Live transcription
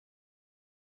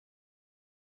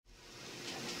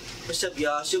What's up,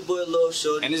 y'all? It's your boy Lil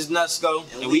Shorty. And it's Nusco,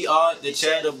 and we are the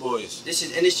Chattaboyz. This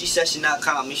is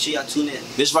IndustrySession.com. Make sure y'all tune in.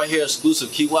 This right here exclusive.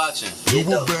 Keep watching. You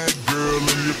a bad girl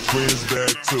and your friends bad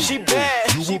too. She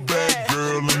bad. You a bad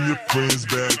girl and your friends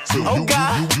bad too. Oh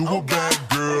God. You a bad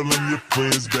girl and your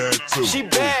friends bad too. She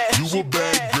bad. You a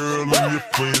bad girl and your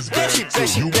friends bad She too. bad.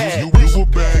 She You bad. a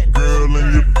bad girl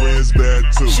and your friends bad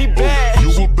too. She bad.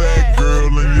 You a bad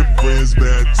girl and your friends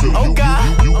bad too. Oh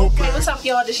God. You a Hey, what's up,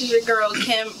 y'all? This is your girl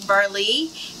Kim Burley,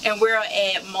 and we're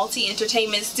at Multi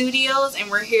Entertainment Studios, and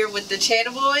we're here with the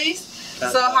Chattaboyz.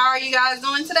 So, how are you guys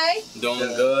doing today? Doing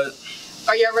good.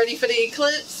 Are y'all ready for the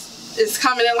eclipse? It's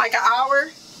coming in like an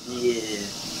hour. Yeah.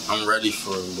 I'm ready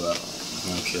for it, but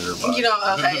I don't care about You know,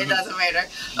 okay, it doesn't matter.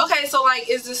 Okay, so like,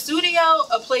 is the studio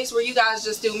a place where you guys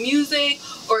just do music,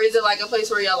 or is it like a place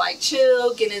where y'all like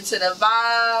chill, get into the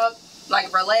vibe,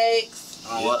 like relax?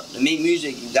 Well, to make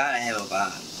music, you gotta have a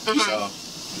vibe. So,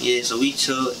 yeah, so we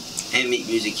chill and make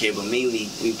music here, but mainly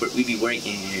we be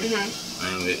working here.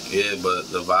 And yeah,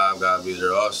 but the vibe gotta be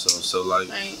there also. So like,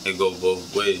 it go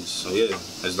both ways. So yeah,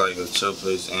 it's like a chill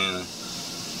place and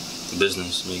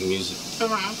business, making music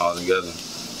all together.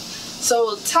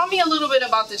 So tell me a little bit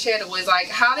about the Chattaboyz. Like,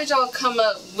 how did y'all come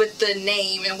up with the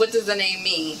name, and what does the name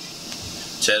mean?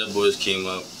 Chattaboyz came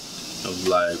up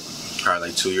like probably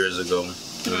like 2 years ago.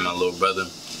 Me and my little brother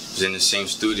was in the same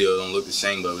studio. Don't look the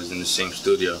same, but was in the same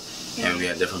studio, and we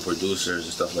had different producers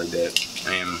and stuff like that.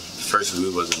 And first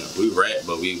we rap,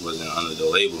 but we wasn't under the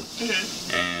label.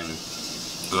 And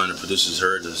one of the producers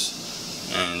heard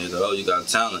us, and he's like, "Oh, you got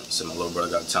talent." So my little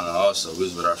brother got talent also. We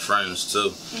was with our friends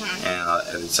too, and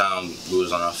at the time we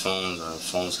was on our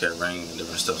phones kept ringing and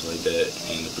different stuff like that.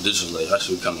 And the producer was like, "I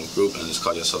should become a group and just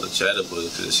call yourself the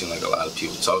Chattaboyz," because it seemed like a lot of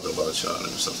people talk about y'all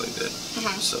and stuff like that.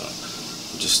 So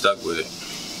we just stuck with it.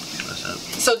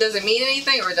 So does it mean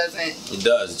anything, or doesn't? It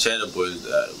does. The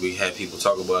Chattaboyz, we have people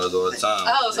talk about us all the time.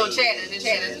 Oh, so Chatta.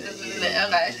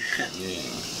 Okay.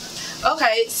 Yeah.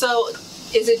 Okay, so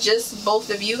is it just both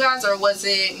of you guys, or was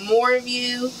it more of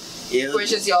you? Yeah, or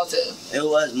just y'all two? It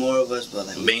was more of us, but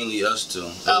like Mainly us two.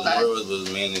 Okay. More of us was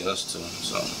mainly us two.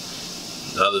 So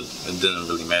the other, it didn't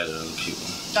really matter to other people.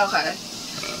 Okay.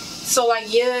 So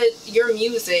like your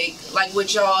music, like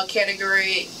would y'all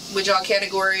categorize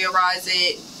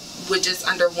it with just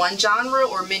under one genre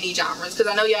or many genres?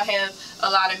 Because I know y'all have a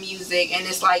lot of music and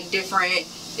it's like different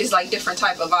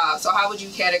type of vibes. So how would you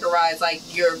categorize like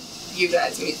you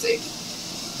guys' music?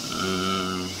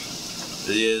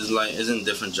 Yeah, it's in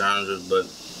different genres, but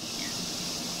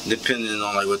depending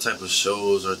on like what type of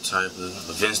shows or type of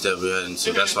events that we had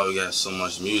into, that's why we got so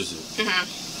much music.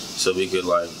 So we could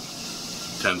like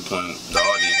pinpoint the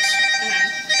audience.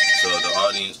 So the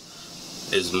audience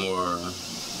is more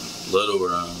littler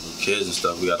with kids and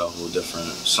stuff. We got a whole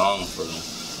different song for them.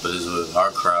 But it's with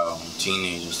our crowd,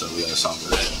 teenagers and stuff, we got a song for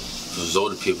that. For those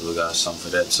older people, we got a song for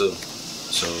that too.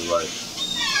 So like,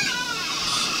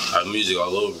 our music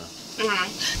all over.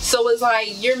 So it's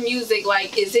like your music,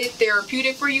 like, is it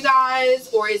therapeutic for you guys,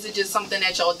 or is it just something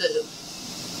that y'all do?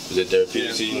 Is it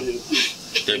therapeutic to you?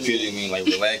 Therapeutic mean like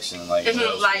relaxing, like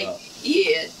like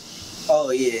yeah.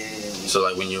 Oh yeah. So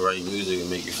like when you write music, it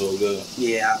make you feel good.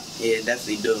 Yeah,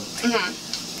 definitely do.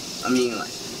 I mean,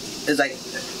 like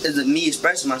it's me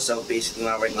expressing myself basically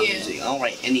when I write my music. I don't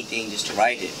write anything just to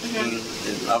write it.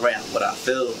 I write what I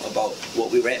feel about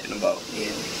what we're rapping about.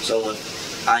 So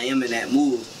if I am in that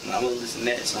mood, I'm gonna listen to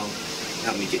that song.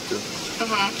 Help me get through.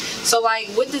 So like,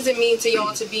 what does it mean to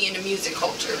y'all to be in the music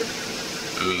culture?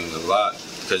 I mean, a lot,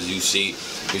 because you see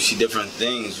different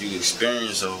things, you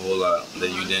experience a whole lot that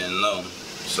you didn't know.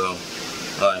 So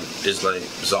like it's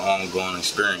an ongoing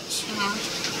experience.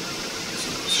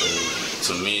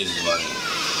 So to me, it's like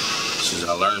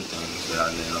I learn things that I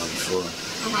didn't know before.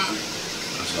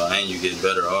 So, and you get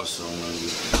better also when you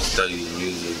study the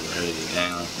music, write it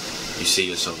down. You see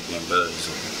yourself getting better. It's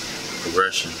a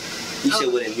progression. You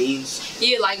said what it means?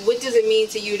 Yeah, like what does it mean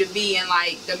to you to be in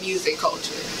like the music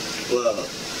culture? Well,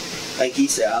 like he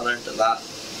said, I learned a lot.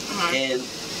 And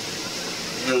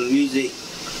music,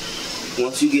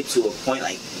 once you get to a point,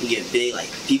 like you get big,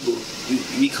 like people, you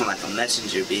become like a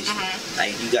messenger, basically.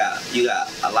 Like you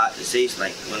got a lot to say. So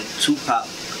like when Tupac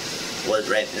was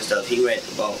rapping and stuff, he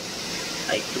rapped about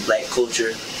like the black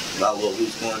culture, about what we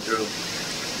was going through.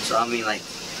 So I mean, like,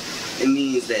 it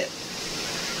means that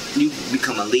you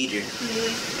become a leader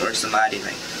or somebody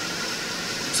like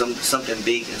something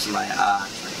big in somebody's eyes.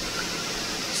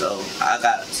 So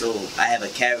I have a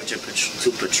character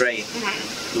to portray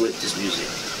with this music.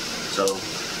 So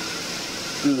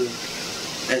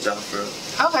that's all for real.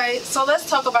 Okay, so let's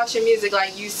talk about your music.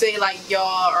 Like you say, like y'all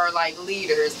are like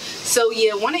leaders. So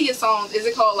yeah, one of your songs, is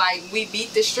it called like "We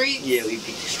Beat the Streets"? Yeah, we beat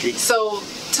the streets. So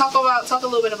talk a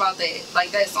little bit about that,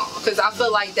 like that song, because I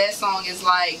feel like that song is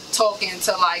like talking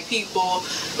to like people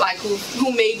like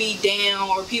who may be down,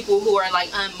 or people who are like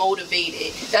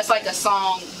unmotivated. That's like a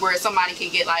song where somebody can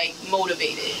get like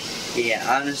motivated. Yeah,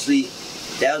 honestly,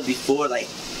 that was before like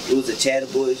it was the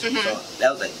Chattaboyz, so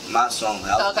that was like my song.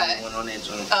 I was the only one on that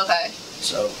song. Okay.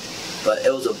 So, but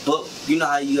it was a book. You know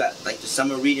how you got like the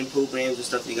summer reading programs and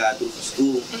stuff you gotta do for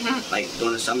school. Like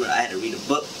during the summer, I had to read a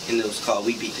book, and it was called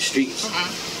 "We Beat the Streets."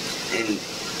 And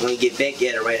when you get back, you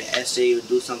had to write an essay or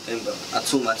do something. But I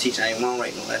told my teacher I didn't want to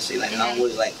write no essay. Like I don't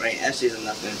really like writing essays or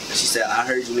nothing. And she said, "I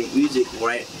heard you make music,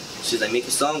 right?" She's like, "Make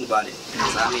a song about it."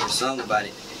 So I made a song about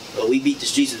it. But "We Beat the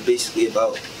Streets" is basically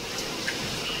about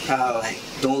how like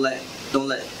don't let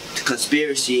the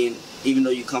conspiracy, and even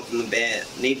though you come from a bad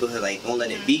neighborhood, like don't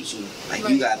let it beat you. Like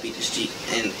you gotta beat the street.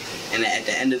 And at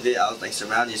the end of it, I was like,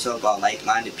 surround yourself by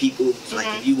like-minded people. So like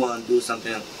if you want to do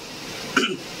something,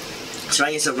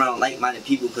 surround yourself around like-minded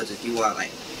people, because if you want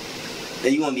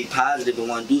then you want to be positive and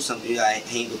want to do something, you gotta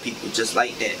hang with people just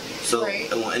like that. So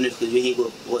because you hang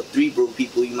with 3 broke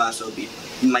people, you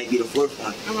might be the 4th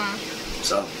one.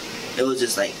 So it was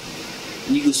just like,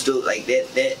 you can still like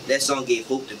that song gave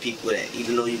hope to people that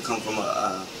even though you come from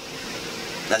a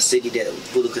city that was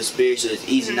full of conspiracy, it's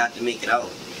easy not to make it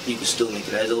out. You can still make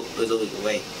it out. There's always a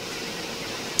way.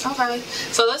 Okay,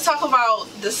 so let's talk about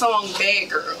the song "Bad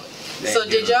Girl." So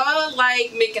did y'all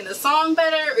like making the song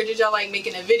better, or did y'all like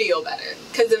making the video better?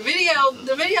 Because the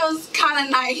video's kind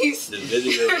of nice. The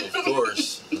video, of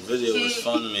course, the video was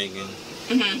fun making.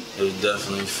 It was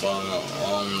definitely fun.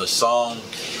 The song,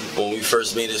 when we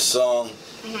first made this song,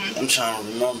 I'm trying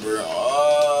to remember.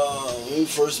 When we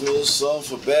first made this song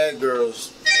for Bad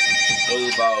Girls, it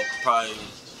was about probably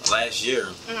last year.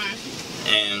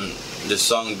 And the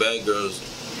song Bad Girls,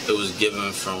 it was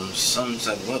given from some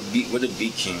type, where the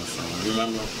beat came from, you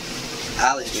remember?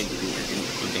 Alex made the beat, I think.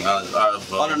 You think Alex?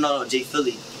 Alright, no, Jay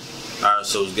Philly. Alright,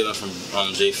 so it was given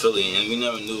from Jay Philly, and we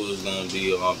never knew it was going to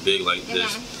be big like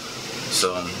this.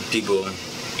 So people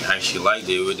actually liked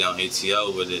it. We were down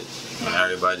ATL with it, and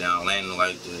everybody down Atlanta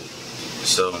liked it.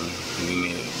 So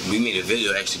we made a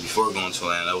video actually before going to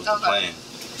Atlanta. That was the plan,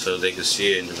 so they could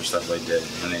see it and different stuff like that.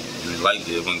 And they liked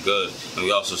it. It went good, and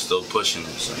we also still pushing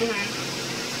it. So,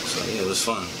 so yeah, it was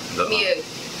fun.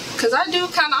 Cause I do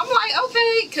kind of, I'm like,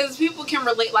 okay, cause people can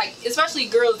relate, like especially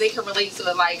girls, they can relate to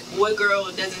it. Like, what girl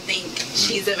doesn't think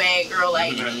she's a bad girl?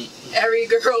 Like every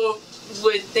girl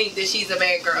would think that she's a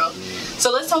bad girl.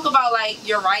 So let's talk about like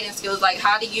your writing skills. Like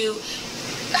how do you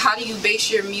base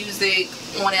your music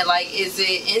on it? Like, is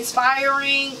it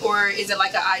inspiring, or is it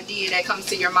like an idea that comes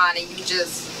to your mind and you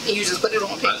just put it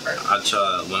on paper? I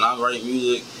try, when I write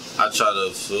music, I try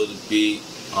to feel the beat,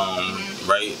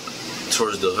 right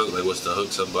towards the hook, like what's the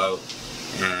hook's about,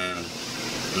 and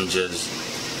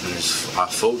I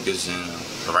focus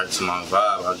and write to my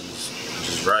vibe. I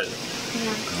just write it.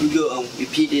 You go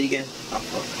repeat it again.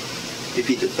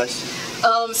 Repeat the question.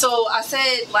 So I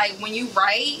said, like, when you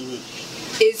write,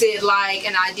 is it like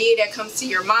an idea that comes to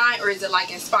your mind, or is it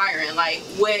like inspiring? Like,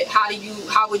 how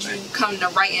would you come to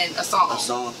writing a song?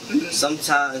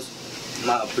 Sometimes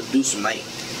my producer might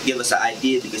give us an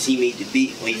idea because he made the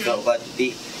beat when he felt about the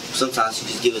beat. Sometimes he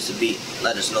just give us a beat,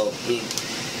 let us know.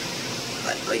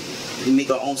 Like we make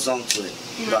our own song to it.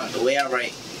 But the way I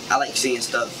write, I like saying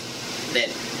stuff that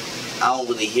I don't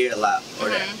really hear a lot, or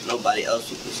that nobody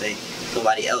else say.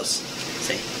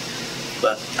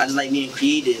 But I just like being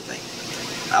creative. Like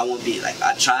I won't be like,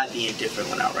 I try being different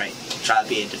when I write. Try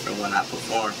being different when I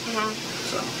perform.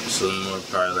 So more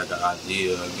probably like an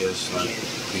idea, I guess. Like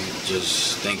you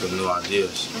just think of new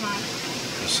ideas.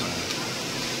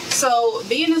 So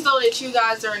being as though that you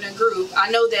guys are in a group, I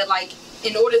know that like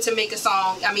in order to make a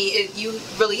song, I mean, you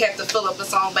really have to fill up a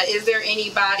song, but is there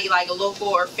anybody like a local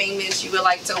or famous you would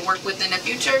like to work with in the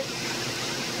future?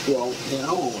 Well, I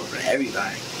don't want to work for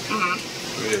everybody.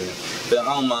 But I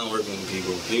don't mind working with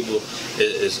people.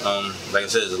 It's like I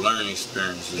said, it's a learning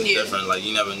experience. It's different. Like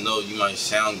you never know, you might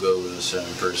sound good with a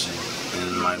certain person and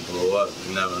it might blow up.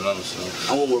 You never know.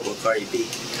 So I won't work with Cardi B.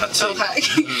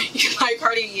 You like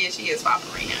Cardi B? Yeah, she is popping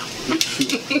right now.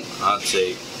 I'll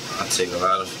take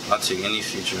any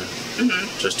feature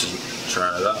just to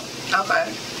try it out.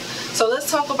 Okay. So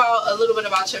let's talk about a little bit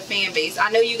about your fan base. I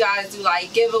know you guys do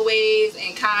like giveaways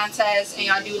and contests, and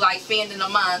y'all do like fan of the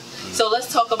month. So let's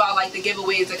talk about like the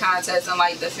giveaways, the contests, and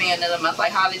like the fan of the month.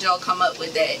 Like, how did y'all come up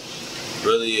with that?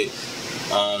 Really,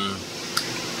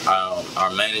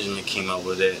 our management came up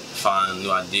with it, find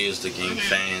new ideas to gain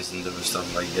fans and different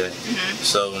stuff like that.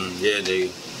 So yeah,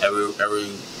 every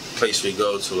place we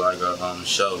go to, like a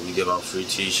show, we give out free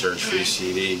T-shirts, free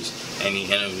CDs. Any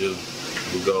interview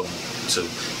we go to,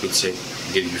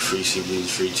 give you free CDs,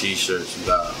 free T-shirts.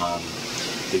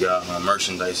 We got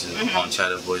merchandise on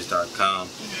Chattaboyz.com.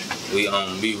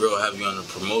 We real heavy on the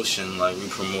promotion. Like we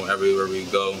promote everywhere we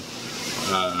go.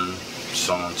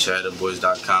 So on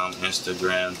Chattaboyz.com,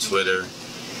 Instagram, Twitter.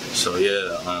 So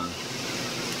yeah.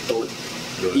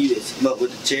 But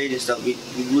with the charity and stuff, we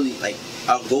really like,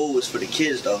 our goal was for the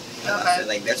kids though. Okay.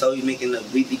 Like that's all we making the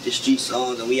We Beat the Street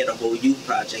songs, and we had a whole youth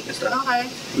project and stuff. Okay.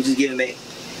 We just giving back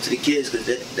to the kids because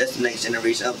that's the next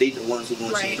generation. They the ones who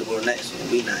gonna change the world next when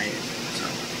we not here.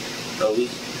 So we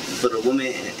for the women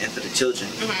and for the children.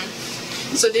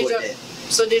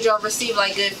 So did y'all receive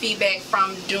like good feedback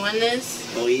from doing this?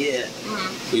 Oh yeah.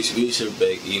 We sent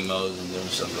back emails and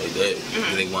different stuff like that.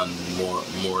 They want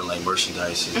more like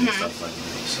merchandise and stuff like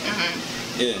that. So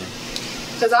yeah.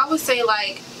 Because I would say,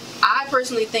 like, I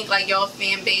personally think like y'all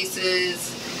fan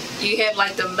bases, you have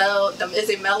like is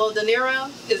it Mello De Niro?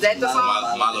 Is that the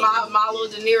song? Malo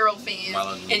De Niro fans,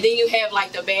 and then you have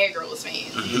like the Bad Girls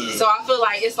fans. So I feel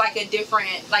like it's like a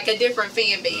different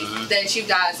fan base that you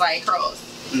guys like cross.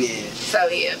 Yeah. So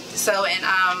yeah. So and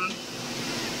I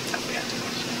forgot the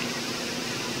question.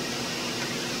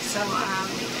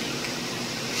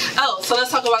 Oh, so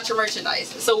let's talk about your merchandise.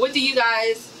 So what do you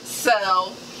guys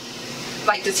sell?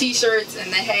 Like the T-shirts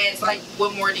and the hats. Like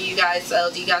what more do you guys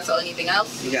sell? Do you guys sell anything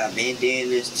else? We got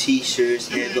bandanas, T-shirts,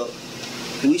 and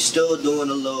we still doing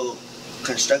a little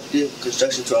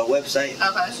construction to our website.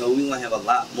 Okay. So we want to have a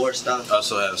lot more stuff.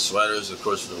 Also have sweaters, of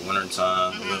course, for the winter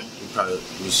time.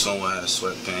 We soon will have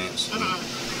sweatpants.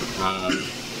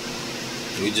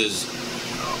 We just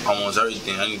almost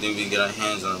anything we get our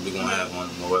hands on, we gonna have on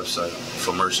the website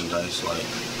for merchandise like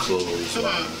clothes,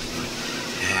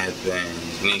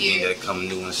 headbands, anything that come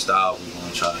new in style. We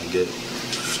gonna try to get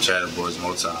Chattaboyz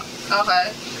Multi.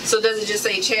 Okay. So does it just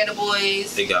say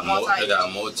Chattaboyz? They got Multi.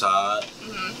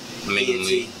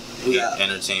 Mainly, we got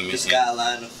entertainment. The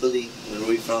skyline of Philly, where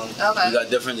we from. Okay. We got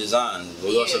different designs.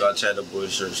 We also got Chattaboyz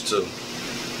shirts too.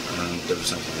 Different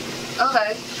stuff like that.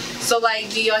 Okay. So like,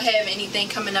 do y'all have anything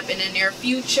coming up in the near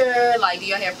future? Like, do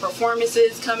y'all have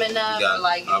performances coming up, or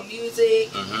like music?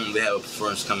 We have a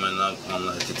performance coming up on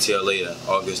the TLA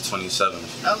August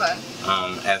 27th. Okay.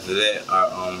 After that,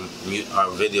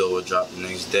 our video will drop the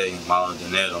next day. Malo De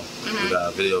Niro. We got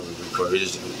a video we recorded.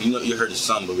 You heard the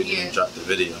song, but we didn't drop the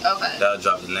video. Okay. That'll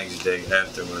drop the next day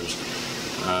afterwards.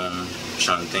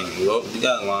 Trying to think. We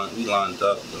lined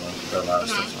up though. We got a lot of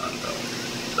stuff lined up.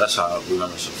 That's how we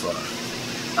remember so far.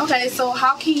 Okay, so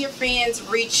how can your fans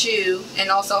reach you, and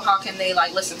also how can they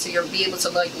like listen to your music?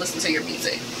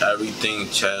 Everything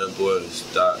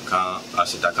Chattaboyz.com. I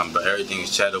said .com, but everything is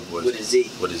Chattaboyz. With a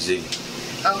Z. With a Z.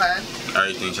 Okay.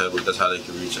 Everything Chattaboyz. That's how they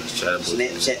can reach us. Chattaboyz.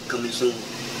 Snapchat coming soon.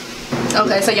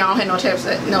 Okay, so y'all don't have no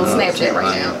Snapchat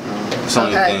right now. It's the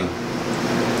only thing.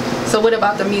 So what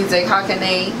about the music? How can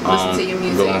they listen to your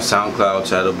music? Go on SoundCloud,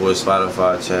 Chattaboyz,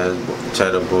 Spotify,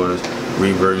 Chattaboyz,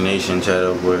 Reverb Nation,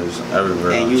 Chattaboyz,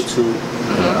 everywhere. And YouTube.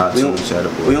 iTunes,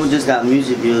 Chattaboyz. We don't just got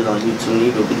music videos on YouTube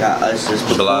either. We got us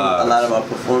just a lot of our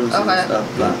performances and stuff.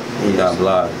 We got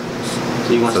blogs.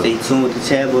 So you want to stay tuned with the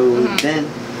Chattaboyz then.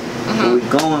 Where we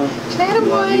going?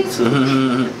 Chattaboyz.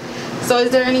 So is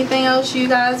there anything else you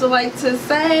guys would like to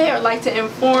say or like to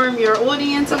inform your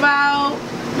audience about?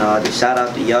 No, just shout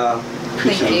out to y'all.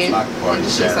 Thank you.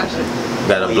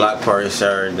 Got a block party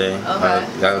Saturday. Okay.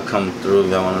 Gotta come through.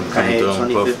 Y'all wanna come through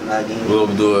and we'll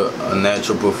do a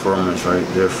natural performance right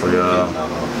there for y'all.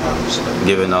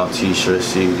 Giving out T-shirts,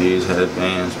 CDs,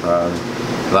 headbands, probably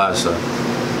a lot of stuff.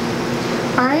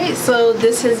 Alright, so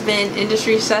this has been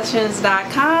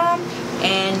IndustrySessions.com,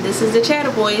 and this is the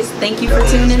Chattaboyz. Thank you for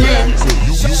tuning in.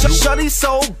 Shawty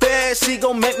so bad, she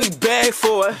gon' make me beg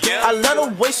for it. I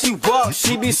love the way she walk,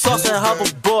 she be saucing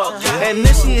hoverboard. And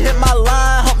then she hit my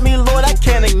line, help me Lord, I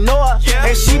can't ignore.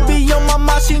 And she be on my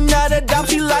mind, she not a dime,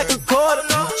 she like a quarter.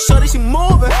 Shawty, she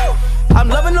moving. I'm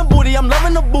loving the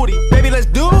booty, baby, let's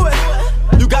do it.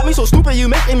 You got me so stupid, you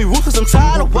making me ruthless, I'm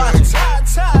tired of watching.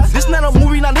 This not a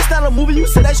movie, you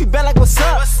said that you bad like what's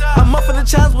up. I'm up for the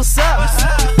challenge, what's up?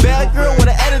 Bad girl with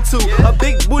an attitude, a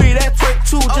big booty, that twerk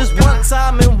too. Just one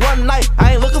time and one night,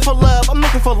 I ain't looking for love, I'm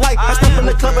looking for life. I step in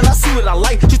the club and I see what I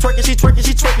like. She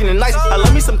twerking and nice. I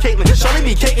love me some Caitlyn, shawty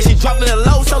be caking, she dropping it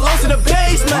low, so low to the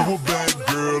basement. You a bad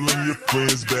girl and your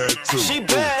friends bad too. She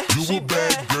bad. You a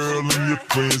bad girl and your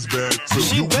friends bad too.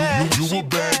 She bad. You a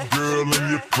bad girl and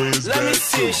your friends Let me bad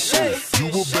see too. it shake. You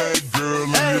a bad girl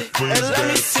and your friends and let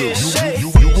me bad see too. it shake. You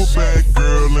a bad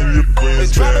girl and your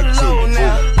friends Drop it bad low too.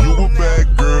 now. You a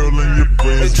bad girl and your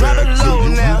friends Drop it bad low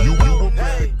too. now. You